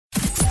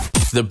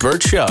The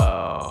Burt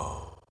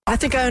Show. I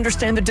think I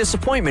understand the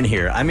disappointment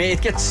here. I mean,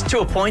 it gets to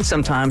a point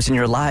sometimes in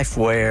your life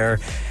where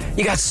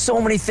you got so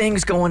many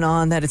things going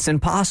on that it's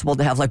impossible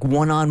to have like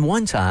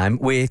one-on-one time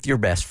with your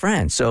best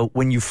friend. So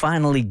when you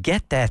finally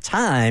get that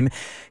time,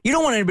 you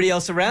don't want anybody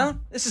else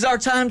around. This is our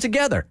time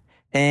together.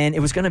 And it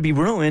was going to be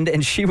ruined,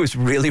 and she was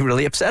really,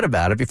 really upset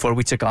about it before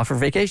we took off for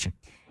vacation.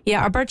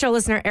 Yeah, our Burt Show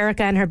listener,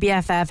 Erica, and her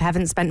BFF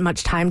haven't spent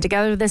much time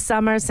together this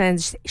summer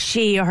since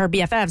she or her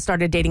BFF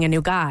started dating a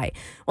new guy.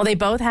 Well, they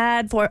both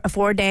had a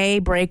 4-day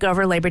break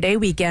over Labor Day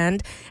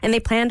weekend, and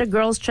they planned a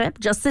girls' trip,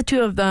 just the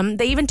two of them.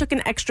 They even took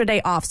an extra day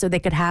off so they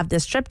could have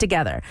this trip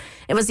together.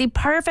 It was the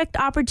perfect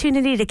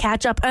opportunity to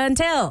catch up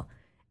until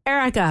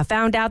Erica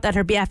found out that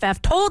her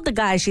BFF told the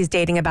guy she's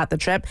dating about the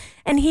trip,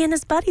 and he and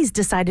his buddies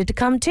decided to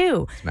come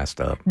too. It's messed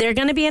up. They're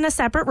going to be in a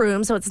separate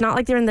room, so it's not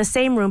like they're in the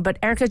same room, but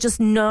Erica just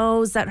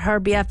knows that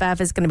her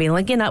BFF is going to be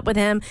linking up with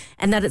him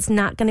and that it's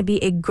not going to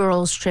be a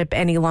girls' trip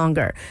any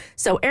longer.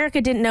 So Erica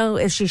didn't know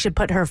if she should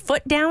put her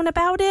foot down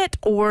about it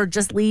or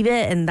just leave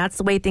it, and that's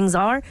the way things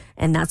are,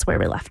 and that's where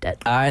we left it.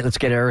 All right, let's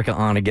get Erica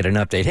on to get an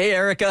update. Hey,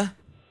 Erica.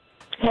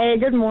 Hey,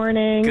 good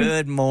morning.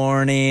 Good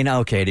morning.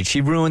 Okay, did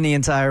she ruin the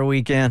entire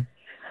weekend?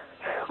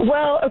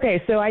 Well,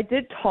 okay, so I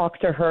did talk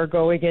to her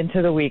going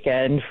into the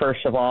weekend,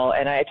 first of all,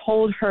 and I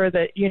told her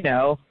that,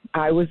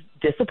 I was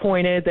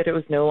disappointed that it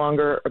was no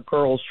longer a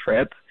girls'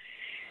 trip.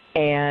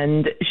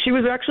 And she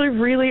was actually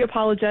really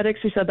apologetic.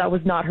 She said that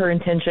was not her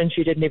intention.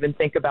 She didn't even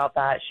think about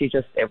that.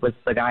 It was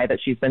the guy that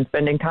she's been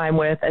spending time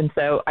with. And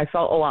so I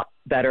felt a lot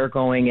better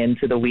going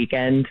into the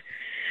weekend,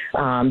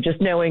 just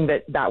knowing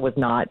that that was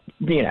not,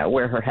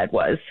 where her head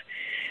was.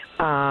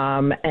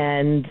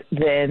 And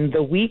then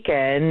the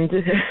weekend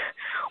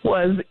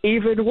was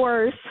even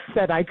worse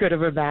than I could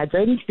have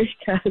imagined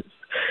because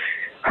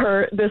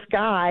this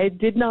guy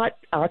did not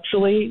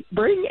actually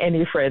bring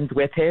any friends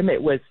with him.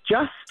 It was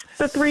just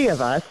the three of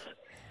us.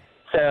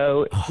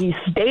 So he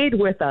stayed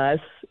with us.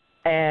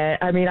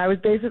 And I was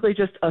basically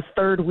just a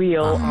third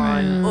wheel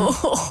on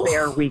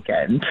their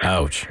weekend.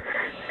 Ouch.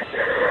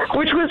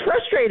 Which was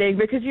frustrating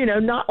because,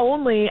 not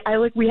only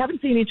we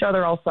haven't seen each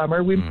other all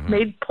summer. We've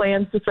made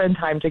plans to spend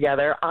time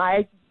together.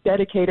 I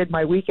dedicated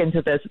my weekend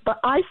to this, but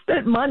I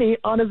spent money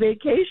on a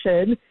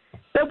vacation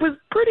that was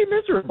pretty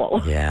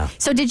miserable. Yeah.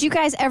 So did you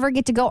guys ever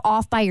get to go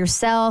off by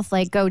yourself,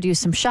 like go do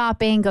some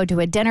shopping, go to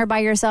a dinner by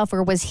yourself,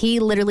 or was he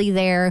literally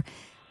there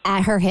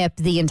at her hip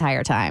the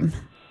entire time?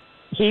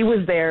 He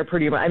was there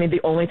pretty much.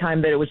 The only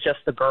time that it was just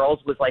the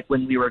girls was like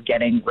when we were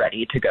getting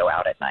ready to go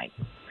out at night.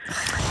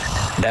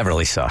 That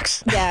really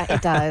sucks. Yeah,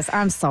 it does.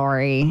 I'm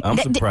sorry. I'm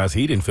surprised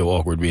he didn't feel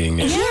awkward being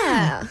there.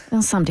 Yeah.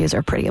 Well, some dudes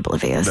are pretty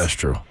oblivious. That's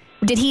true.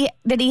 Did he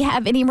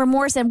have any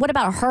remorse? And what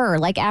about her?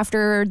 Like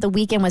after the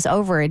weekend was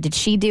over, did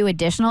she do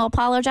additional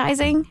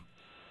apologizing?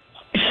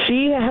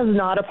 She has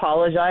not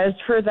apologized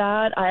for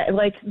that. I'm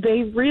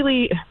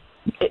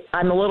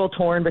a little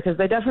torn because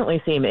they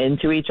definitely seem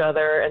into each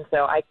other. And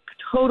so I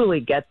totally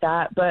get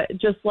that. But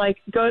just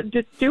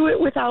do it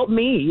without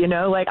me.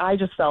 I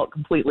just felt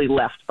completely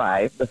left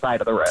by the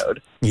side of the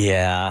road.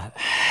 Yeah.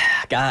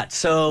 God.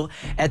 So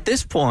at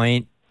this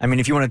point,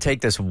 if you want to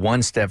take this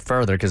one step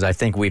further, because I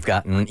think we've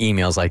gotten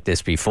emails like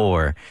this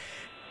before,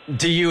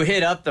 do you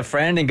hit up the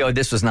friend and go,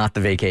 this was not the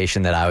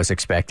vacation that I was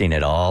expecting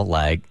at all?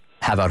 Like,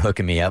 how about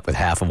hooking me up with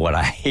half of what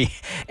I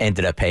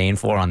ended up paying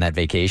for on that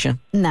vacation?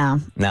 No,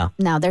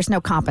 there's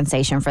no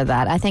compensation for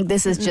that. I think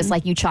this is just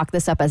like you chalk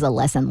this up as a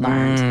lesson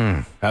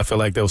learned. I feel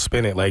like they'll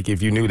spin it like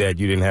if you knew that,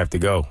 you didn't have to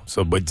go.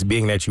 So, but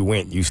being that you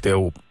went, you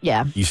still,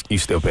 you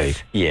still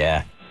paid.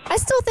 Yeah. I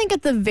still think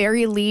at the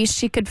very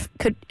least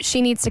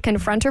she needs to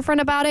confront her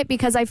friend about it,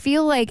 because I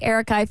feel like,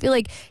 Erica,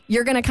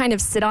 you're going to kind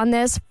of sit on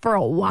this for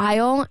a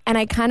while, and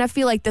I kind of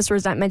feel like this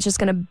resentment is just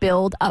going to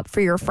build up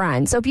for your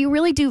friend. So if you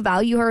really do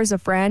value her as a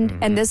friend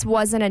and this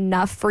wasn't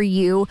enough for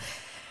you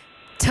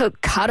to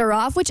cut her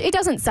off, which it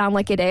doesn't sound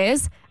like it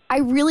is, I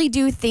really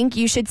do think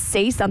you should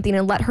say something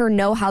and let her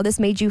know how this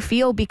made you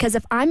feel, because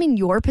if I'm in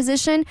your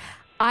position,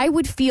 I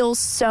would feel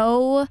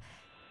so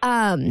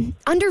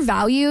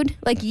undervalued.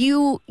 Like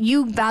you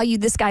value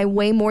this guy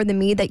way more than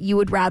me, that you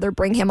would rather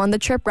bring him on the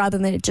trip rather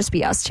than it just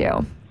be us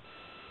two.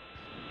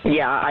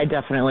 Yeah, I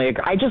definitely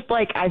agree. I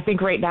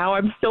think right now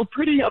I'm still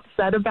pretty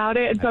upset about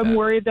it, and so I'm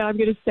worried that I'm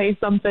going to say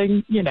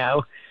something,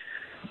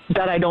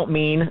 that I don't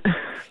mean.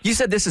 You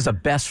said this is a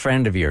best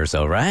friend of yours,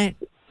 though, right?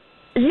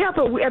 Yeah,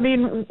 but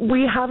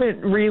we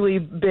haven't really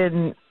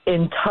been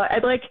in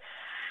touch.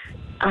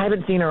 I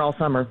haven't seen her all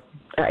summer.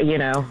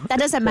 That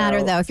doesn't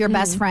matter, though. If you're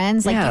best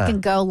friends, you can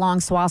go long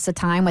swaths of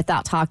time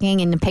without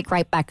talking and pick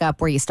right back up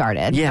where you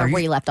started, or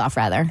where you left off,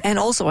 rather. And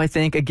also, I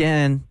think,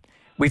 again,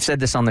 we've said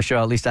this on the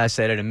show, at least I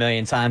said it a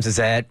million times, is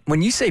that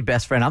when you say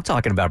best friend, I'm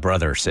talking about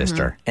brother or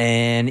sister.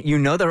 And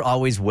they're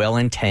always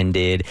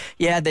well-intended.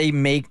 Yeah, they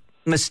make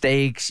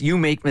mistakes. You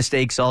make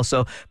mistakes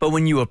also. But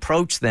when you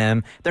approach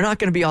them, they're not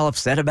going to be all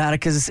upset about it,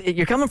 because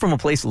you're coming from a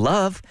place of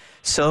love.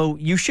 So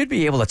you should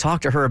be able to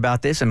talk to her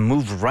about this and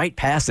move right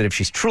past it if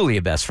she's truly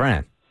a best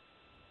friend.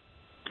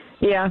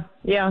 Yeah,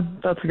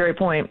 that's a great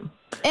point.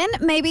 And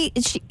maybe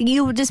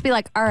you would just be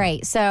like, all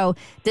right, so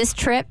this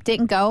trip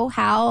didn't go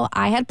how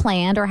I had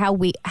planned or how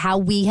we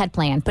had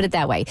planned. Put it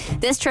that way.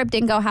 This trip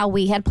didn't go how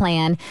we had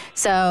planned.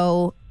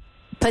 So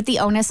put the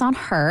onus on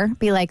her.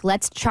 Be like,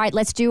 let's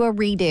do a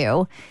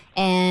redo.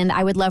 And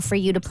I would love for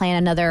you to plan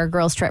another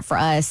girls trip for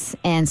us.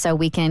 And so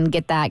we can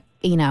get that,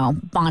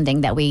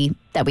 bonding that we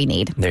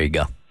need. There you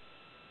go.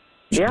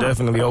 She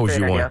definitely owes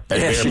you one. At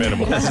bare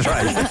minimum. That's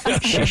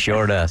right. She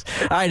sure does.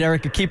 All right,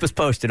 Erica, keep us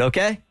posted,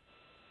 okay?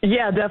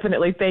 Yeah,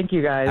 definitely. Thank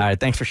you, guys. All right,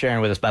 thanks for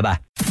sharing with us. Bye-bye.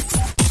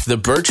 The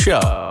Burt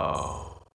Show.